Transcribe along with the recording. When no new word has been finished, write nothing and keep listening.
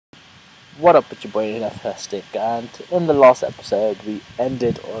What up, it's your boy Fantastic, and in the last episode we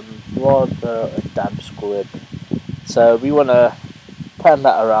ended on rather a damp squib. So we want to turn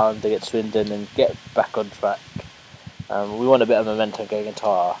that around to get Swindon and get back on track. We want a bit of momentum going into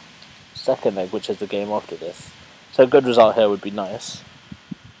our second leg, which is the game after this. So a good result here would be nice,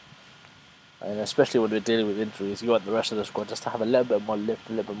 and especially when we're dealing with injuries, you want the rest of the squad just to have a little bit more lift,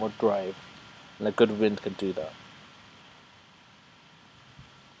 a little bit more drive, and a good win can do that.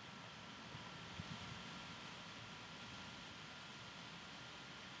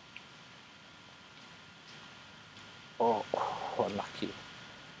 Oh, unlucky.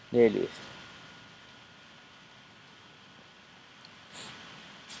 Nearly.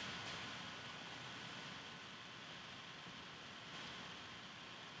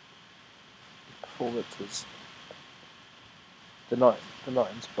 Performances. They're not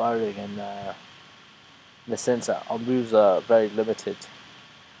inspiring in the sense that our moves are very limited.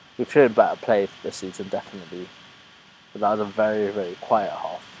 We've shown better play this season, definitely, but that was a very quiet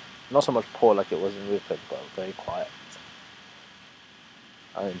half. Not so much poor like it was in Rupert, but very quiet.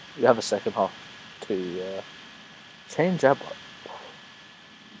 I mean, we have a second half to change up.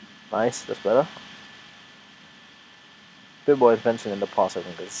 Nice, that's better. Bit more invention in the pass, I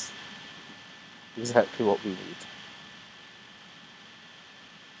think, is exactly what we need.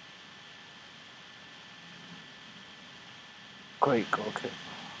 Great goal kick.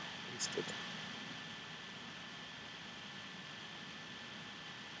 Wasted.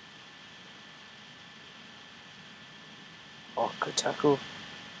 Oh, good tackle.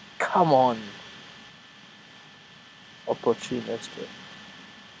 Come on. Opportunistic.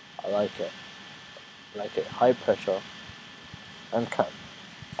 I like it. Like it. High pressure and cut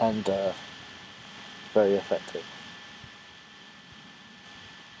and very effective.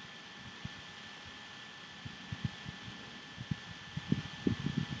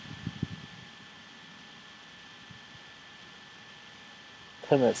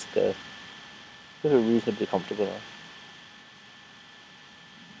 Minutes ago, we were reasonably comfortable now.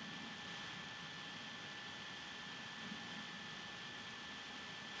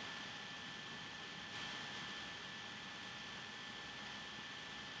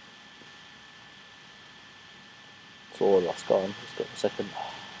 It's all that's gone. Let's get the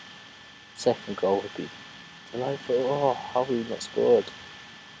second goal would be delightful. Oh, how have we not scored?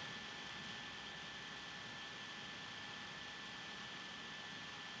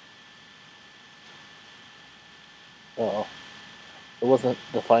 Oh, it wasn't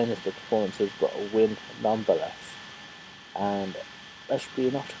the finest of performances, but a win nonetheless. And that should be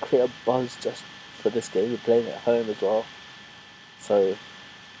enough to create a buzz just for this game. We're playing at home as well, so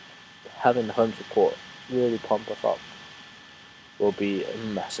having the home support really pump us up will be a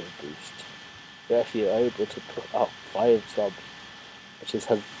massive boost. We actually are able to put out 5 subs, which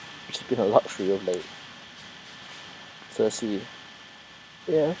has been a luxury of late. So let's see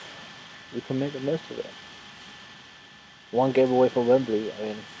if we can make the most of it. One game away from Wembley, I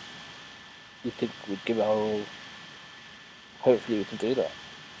mean, you think we'd give it our all. Hopefully we can do that.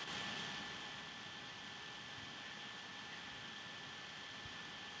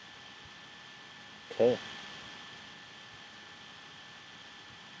 Okay.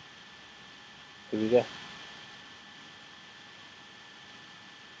 Here we go.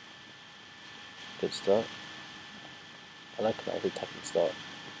 Good start. I like that attacking start.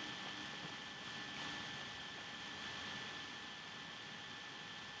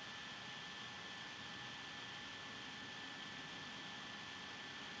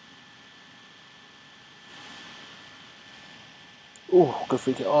 Ooh, good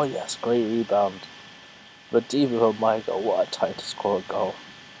free kick. Oh yes, great rebound. But even oh my god, what a time to score a goal.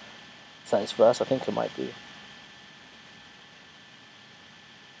 Is that his first? I think it might be.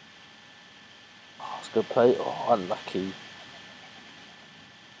 Oh, it's a good play. Oh, unlucky.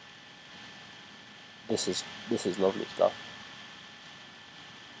 This is lovely stuff.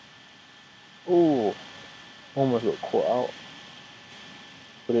 Ooh, almost got caught out.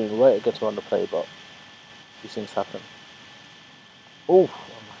 We didn't wait to get to run the play, but these things happen. Ooh,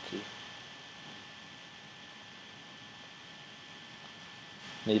 unlucky.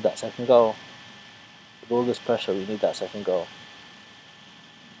 Need that second goal. With all this pressure, we need that second goal.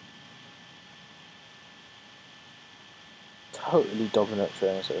 Totally dominant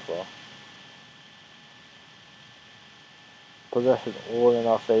training so far. Possession all in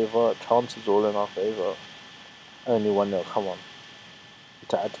our favour, chances all in our favour. Only 1-0, come on.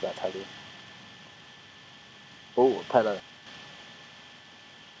 To add to that tally. Oh, penalty.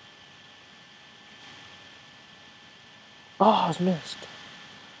 Oh, it's missed.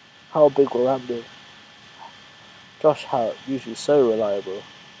 How big will that be? Josh Hart, usually so reliable.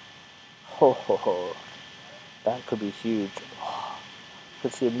 Ho ho ho. That could be huge.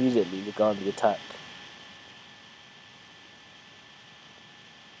 Could see immediately regarding the attack.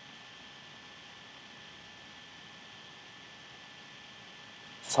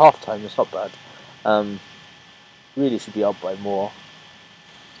 It's half time, it's not bad. Really should be up by more,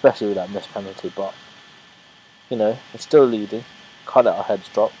 especially with that missed penalty, but you know, it's still leading. Can't let our heads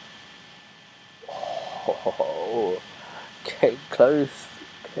drop. Oh, getting close,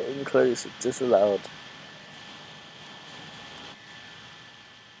 getting close, it's disallowed.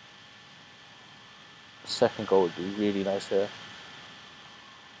 Second goal would be really nice here.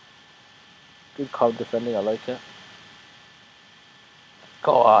 Good calm defending, I like it.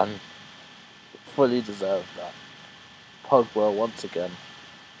 Go on. Fully deserved that. Pogba once again,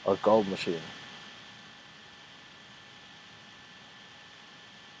 a goal machine.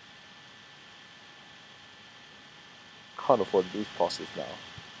 Can't afford these passes now.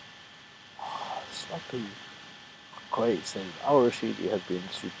 Sloppy. Great save. Our Rashidi has been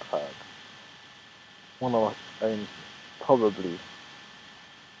superb. One of our own, probably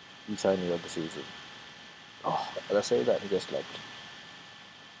the signing of the season. Oh, did I say that? He just left.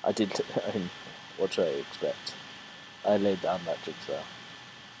 I did. I mean, what should I expect? I laid down that jigsaw.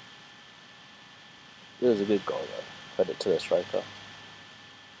 It was a good goal though. Credit to the striker.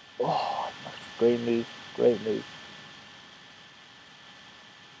 Oh, great move. Great move.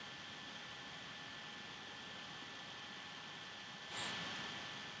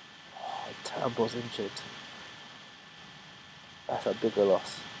 Oh, Turnbull's injured. That's a bigger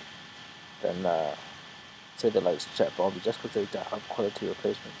loss than say the likes of Chet Bobby just because they don't have quality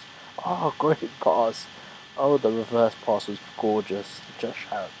replacements. Oh, great pass. Oh, the reverse pass was gorgeous. Josh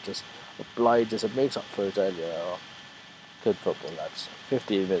Harrop just obliges and makes up for it earlier. Oh, good football, lads.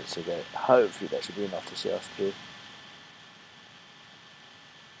 15 minutes to go. Hopefully that should be enough to see us through.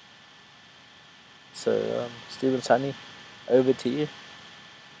 So, Stephen Sani, over to you.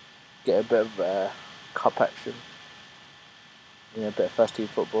 Get a bit of cup action. You know, a bit of first team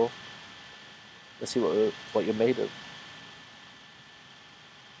football. Let's see what you're made of.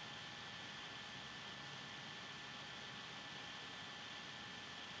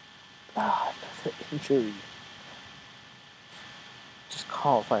 Ah, another injury. Just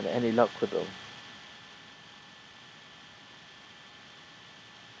can't find any luck with them.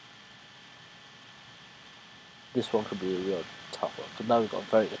 This one could be a real tough one. Because now we've got a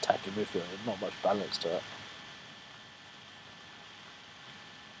very attacking midfield with not much balance to it.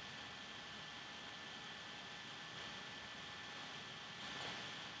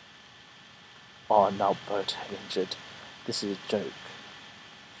 Oh, now Boateng injured. This is a joke.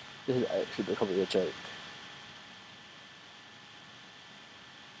 This is actually becoming a joke.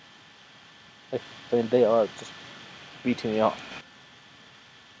 I mean, they are just beating me up.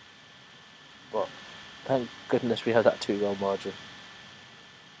 But thank goodness we have that 2-goal margin.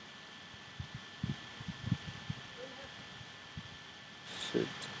 Should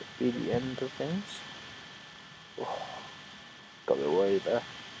be the end of things. Oh, got me worried there.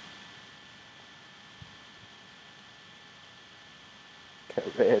 Get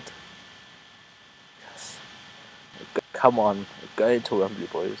rid. Yes. Come on, go into Wembley,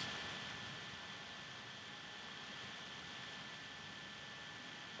 boys.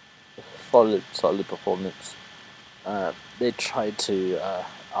 Solid performance. They tried to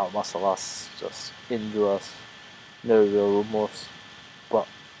outmuscle us, just injure us. No real remorse, but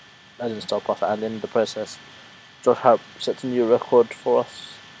that didn't stop us. And in the process, Josh Harp sets a new record for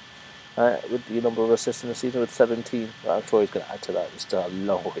us with the number of assists in the season with 17. I'm sure he's going to add to that. There's still a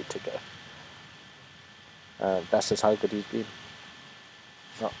long way to go. That's just how good he's been.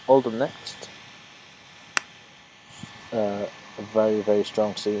 Now, Oldham next. A very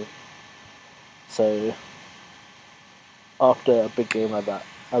strong team. So after a big game like that,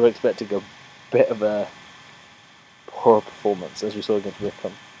 I was expecting a bit of a poor performance as we saw against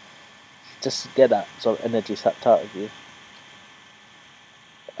Wickham. Just to get that sort of energy sapped out of you.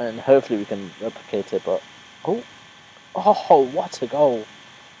 And hopefully we can replicate it, but oh, what a goal.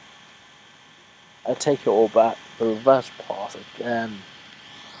 I take it all back. The reverse pass again.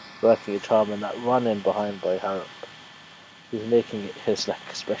 Working a charm and that run in behind by Harrop. He's making it his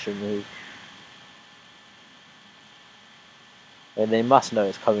like special move. And they must know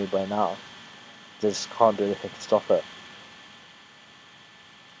it's coming by now. They just can't do anything to stop it.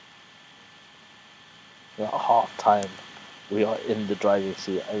 At half time, we are in the driving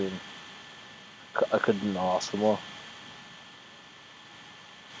seat. I mean, I couldn't ask for more.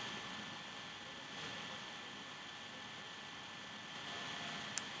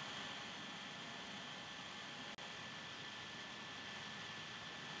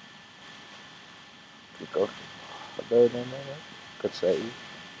 Good goal. No. Good save.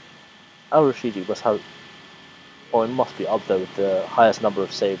 Al Rashidi must have, or it must be up there with the highest number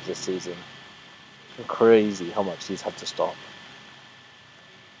of saves this season. Crazy how much he's had to stop.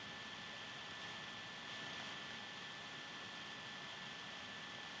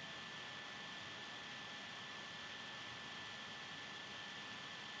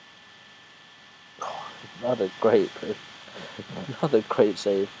 Another great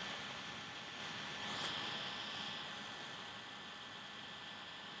save.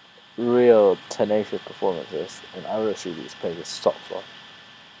 Real tenacious performances, and Al Rashidi's playing his socks off.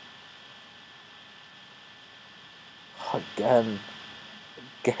 Again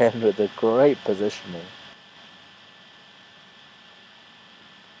with a great positioning.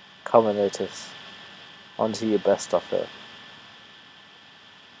 Come and notice. Onto your best stuff here.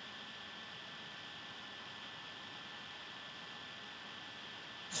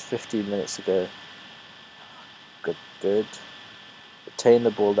 It's 15 minutes to go. Good. Retain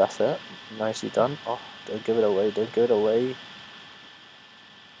the ball, that's it. Nicely done. Oh, don't give it away.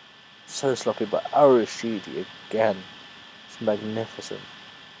 So sloppy, but Al Rashidi again. It's magnificent.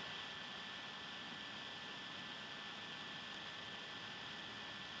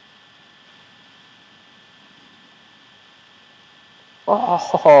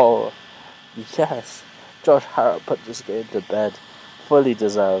 Oh, yes. Josh Harrop put this game to bed. Fully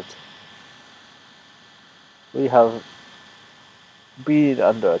deserved. We have been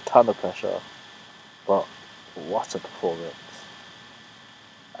under a ton of pressure, but what a performance.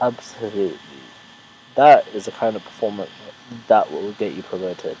 Absolutely. That is the kind of performance that will get you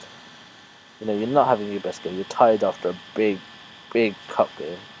promoted. You know, you're not having your best game, you're tired after a big cup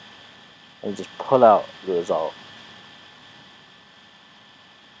game, and you just pull out the result.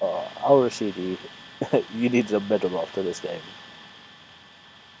 Al Rashidi, you need a medal after this game.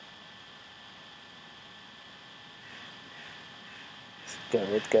 Get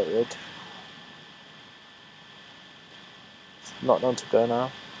rid. It's not done to go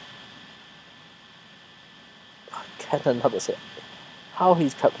now. Get another set. How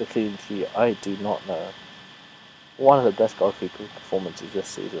he's kept the clean sheet, I do not know. One of the best goalkeeper performances this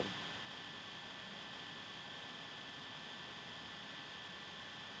season.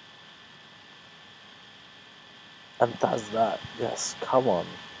 And that's that. Yes, come on.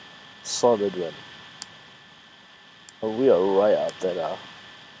 Solid win. We are right up there now.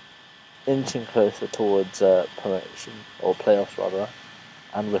 Inching closer towards promotion, or playoffs rather.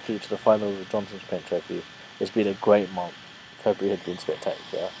 And we're through to the final of the Johnson's Paint Trophy. It's been a great month. February had been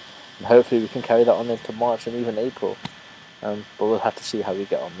spectacular. And hopefully we can carry that on into March and even April. But we'll have to see how we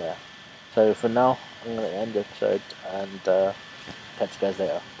get on there. So for now, I'm going to end the episode and catch you guys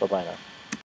later. Bye bye now.